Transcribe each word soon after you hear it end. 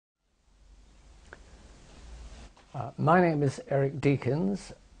My name is Eric Deakin.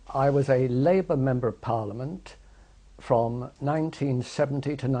 I was a Labour Member of Parliament from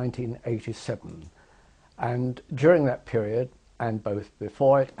 1970 to 1987, and during that period, and both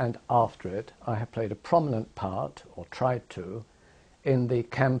before it and after it, I have played a prominent part, or tried to, in the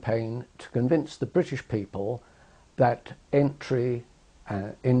campaign to convince the British people that entry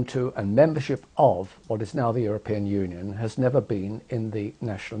into and membership of what is now the European Union has never been in the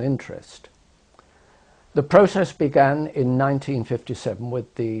national interest. The process began in 1957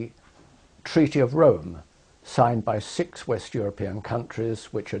 with the Treaty of Rome, signed by 6 West European countries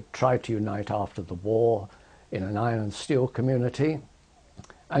which had tried to unite after the war in an iron and steel community,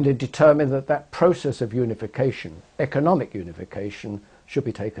 and it determined that that process of unification, economic unification, should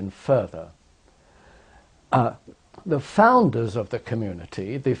be taken further. The founders of the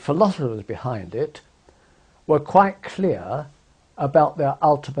community, the philosophers behind it, were quite clear about their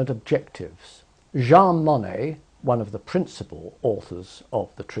ultimate objectives. Jean Monnet, one of the principal authors of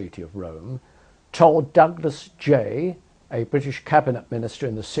the Treaty of Rome, told Douglas Jay, a British cabinet minister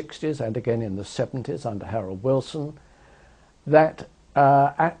in the 60s and again in the 70s under Harold Wilson, that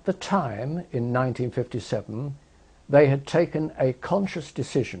at the time, in 1957, they had taken a conscious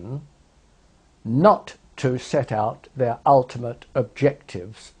decision not to set out their ultimate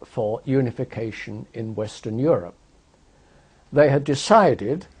objectives for unification in Western Europe. They had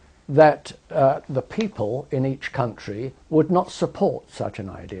decided that the people in each country would not support such an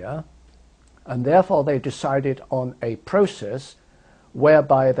idea, and therefore they decided on a process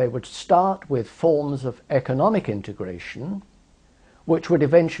whereby they would start with forms of economic integration, which would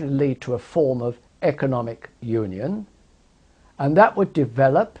eventually lead to a form of economic union, and that would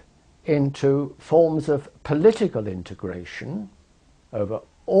develop into forms of political integration over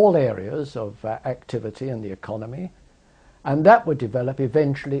all areas of activity in the economy, and that would develop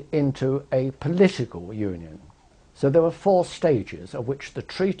eventually into a political union. So there were 4 stages, of which the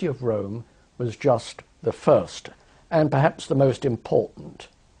Treaty of Rome was just the first, and perhaps the most important.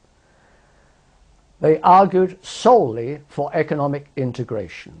 They argued solely for economic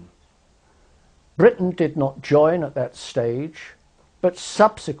integration. Britain did not join at that stage, but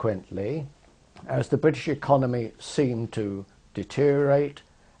subsequently, as the British economy seemed to deteriorate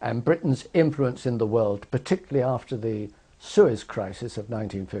and Britain's influence in the world, particularly after the Suez Crisis of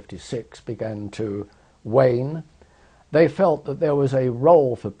 1956, began to wane, they felt that there was a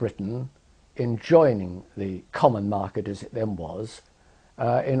role for Britain in joining the common market as it then was,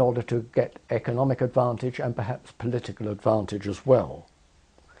 in order to get economic advantage and perhaps political advantage as well.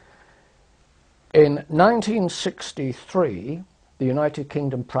 In 1963, the United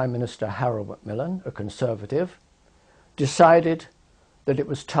Kingdom Prime Minister Harold Macmillan, a Conservative, decided that it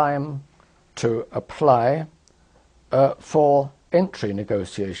was time to apply for entry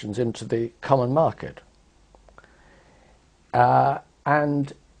negotiations into the common market.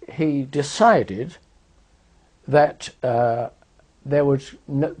 And he decided that there was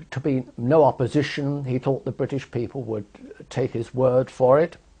to be no opposition. He thought the British people would take his word for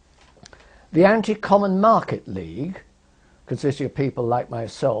it. The Anti-Common Market League, consisting of people like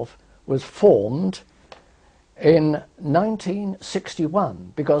myself, was formed in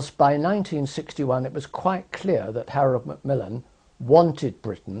 1961, because by 1961 it was quite clear that Harold Macmillan wanted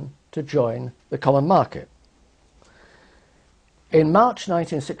Britain to join the common market. In March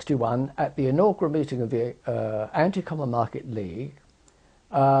 1961, at the inaugural meeting of the Anti-Common Market League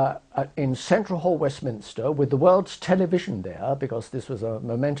in Central Hall, Westminster, with the world's television there, because this was a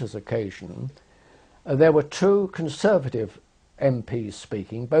momentous occasion, there were 2 Conservative MPs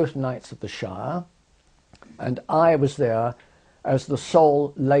speaking, both Knights of the Shire, and I was there as the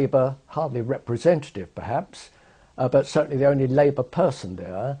sole Labour, hardly representative perhaps, but certainly the only Labour person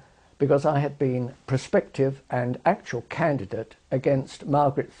there, because I had been prospective and actual candidate against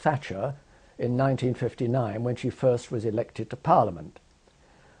Margaret Thatcher in 1959 when she first was elected to Parliament.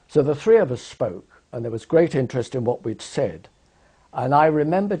 So the 3 of us spoke, and there was great interest in what we'd said. And I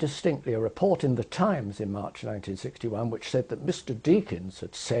remember distinctly a report in the Times in March 1961 which said that Mr. Deakin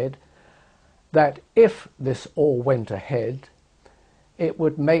had said that if this all went ahead, it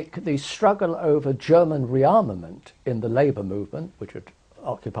would make the struggle over German rearmament in the Labour movement, which had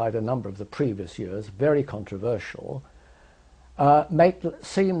occupied a number of the previous years, very controversial,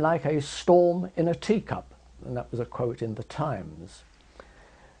 seem like a storm in a teacup. And that was a quote in the Times.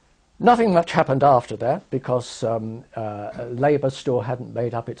 Nothing much happened after that, because Labour still hadn't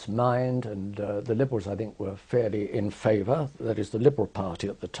made up its mind, and the Liberals, I think, were fairly in favour, that is, the Liberal Party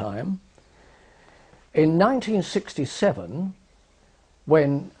at the time. In 1967,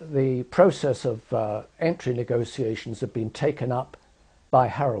 when the process of entry negotiations had been taken up by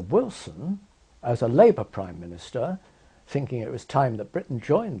Harold Wilson, as a Labour Prime Minister, thinking it was time that Britain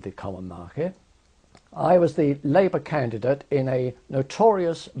joined the common market. I was the Labour candidate in a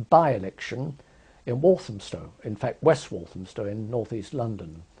notorious by-election in Walthamstow, in fact West Walthamstow in northeast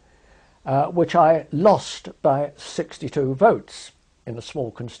London, which I lost by 62 votes in a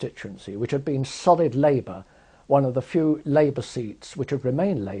small constituency, which had been solid Labour, one of the few Labour seats which had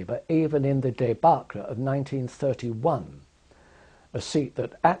remained Labour even in the debacle of 1931, a seat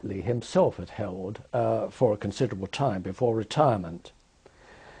that Attlee himself had held for a considerable time before retirement.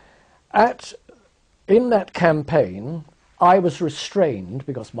 In that campaign, I was restrained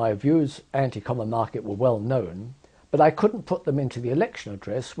because my views anti-common market were well known, but I couldn't put them into the election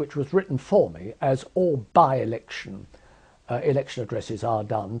address, which was written for me, as all by-election election addresses are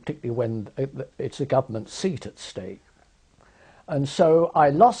done, particularly when it's a government seat at stake. And so I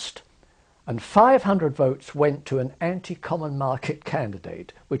lost, and 500 votes went to an anti-common market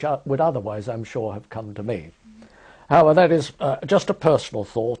candidate, which would otherwise, I'm sure, have come to me. However, that is just a personal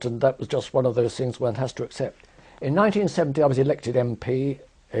thought, and that was just one of those things one has to accept. In 1970, I was elected MP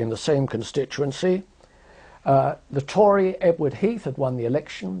in the same constituency. The Tory Edward Heath had won the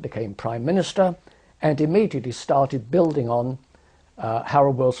election, became Prime Minister, and immediately started building on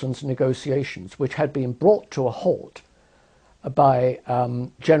Harold Wilson's negotiations, which had been brought to a halt by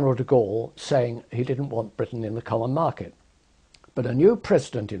General de Gaulle saying he didn't want Britain in the common market. But a new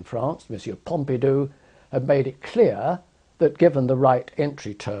president in France, Monsieur Pompidou, had made it clear that given the right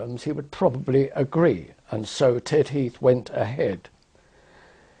entry terms, he would probably agree, and so Ted Heath went ahead.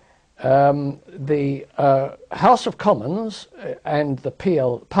 The House of Commons and the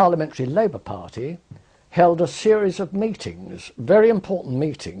Parliamentary Labour Party held a series of meetings, very important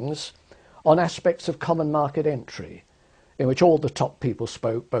meetings, on aspects of common market entry, in which all the top people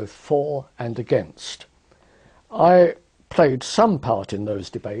spoke both for and against. I played some part in those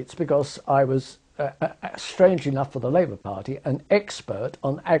debates because I was, strangely enough for the Labour Party, an expert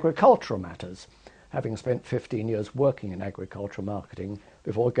on agricultural matters, having spent 15 years working in agricultural marketing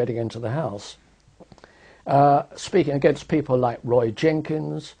before getting into the House, speaking against people like Roy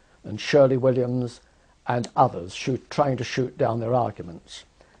Jenkins and Shirley Williams and others, trying to shoot down their arguments.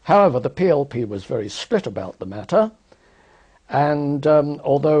 However, the PLP was very split about the matter, and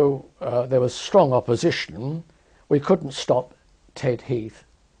although there was strong opposition, we couldn't stop Ted Heath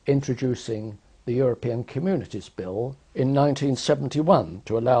introducing the European Communities Bill in 1971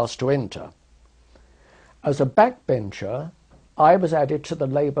 to allow us to enter. As a backbencher, I was added to the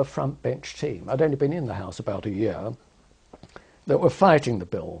Labour front bench team. I'd only been in the House about a year, that were fighting the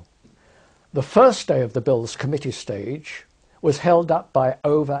bill. The first day of the bill's committee stage was held up by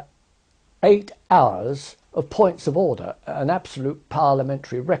over 8 hours of points of order, an absolute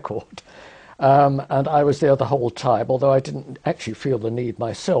parliamentary record. And I was there the whole time, although I didn't actually feel the need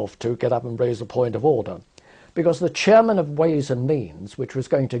myself to get up and raise a point of order, because the chairman of Ways and Means, which was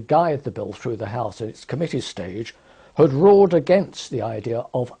going to guide the bill through the House at its committee stage, had ruled against the idea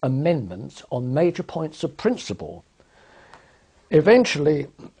of amendments on major points of principle. Eventually,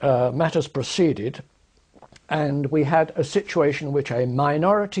 matters proceeded, and we had a situation in which a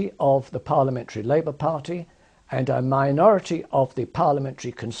minority of the Parliamentary Labour Party and a minority of the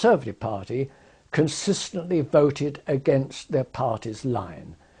Parliamentary Conservative Party consistently voted against their party's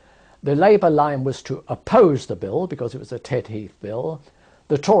line. The Labour line was to oppose the bill because it was a Ted Heath bill.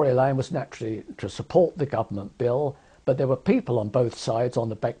 The Tory line was naturally to support the government bill, but there were people on both sides on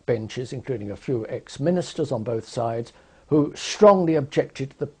the back benches, including a few ex-ministers on both sides, who strongly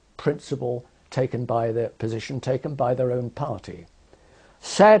objected to the principle taken by their position taken by their own party.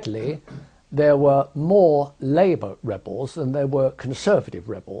 Sadly, there were more Labour rebels than there were Conservative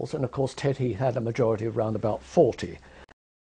rebels, and of course Ted Heath had a majority of around about 40.